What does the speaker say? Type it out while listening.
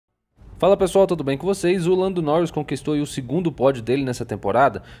Fala pessoal, tudo bem com vocês? O Lando Norris conquistou o segundo pódio dele nessa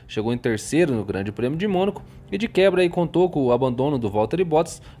temporada, chegou em terceiro no Grande Prêmio de Mônaco e de quebra aí contou com o abandono do Valtteri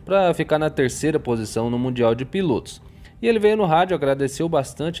Bottas para ficar na terceira posição no Mundial de Pilotos. E ele veio no rádio, agradeceu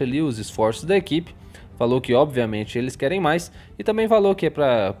bastante ali os esforços da equipe, falou que obviamente eles querem mais e também falou que é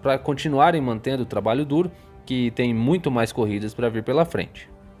para continuarem mantendo o trabalho duro, que tem muito mais corridas para vir pela frente.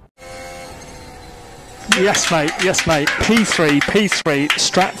 Yes, mate. Yes, mate. P3,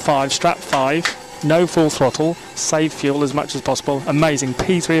 strap 5, no full throttle, save fuel as much as possible. Amazing.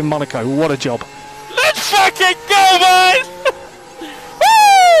 P3 in Monaco. What a job. Let's fucking go, man!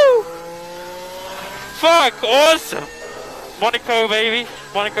 Woo! Fuck, awesome. Monaco, baby.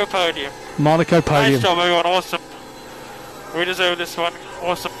 Monaco podium. Monaco podium. Nice job, everyone. Awesome. We deserve this one.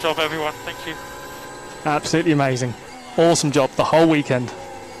 Awesome job, everyone. Thank you. Absolutely amazing. Awesome job the whole weekend.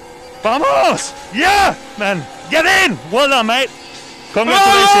 Vamos! Yeah, man! Get in! Well done, mate!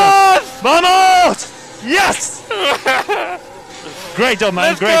 Congratulations! Vamos! Yes! Great job,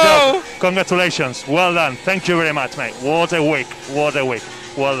 man! Great job! Congratulations! Well done! Thank you very much, mate! What a week! What a week!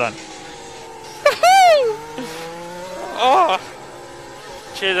 Well done! Oh!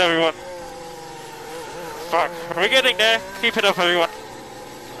 Cheers, everyone! Fuck, we're getting there. Keep it up, everyone.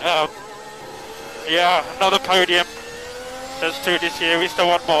 Yeah, another podium. There's 2 this year, we still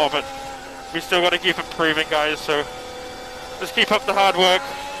want more, but we still got to keep improving, guys, so just keep up the hard work,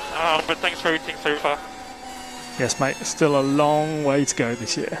 but thanks for everything so far. Yes, mate. Still a long way to go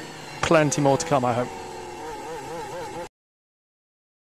this year. Plenty more to come, I hope.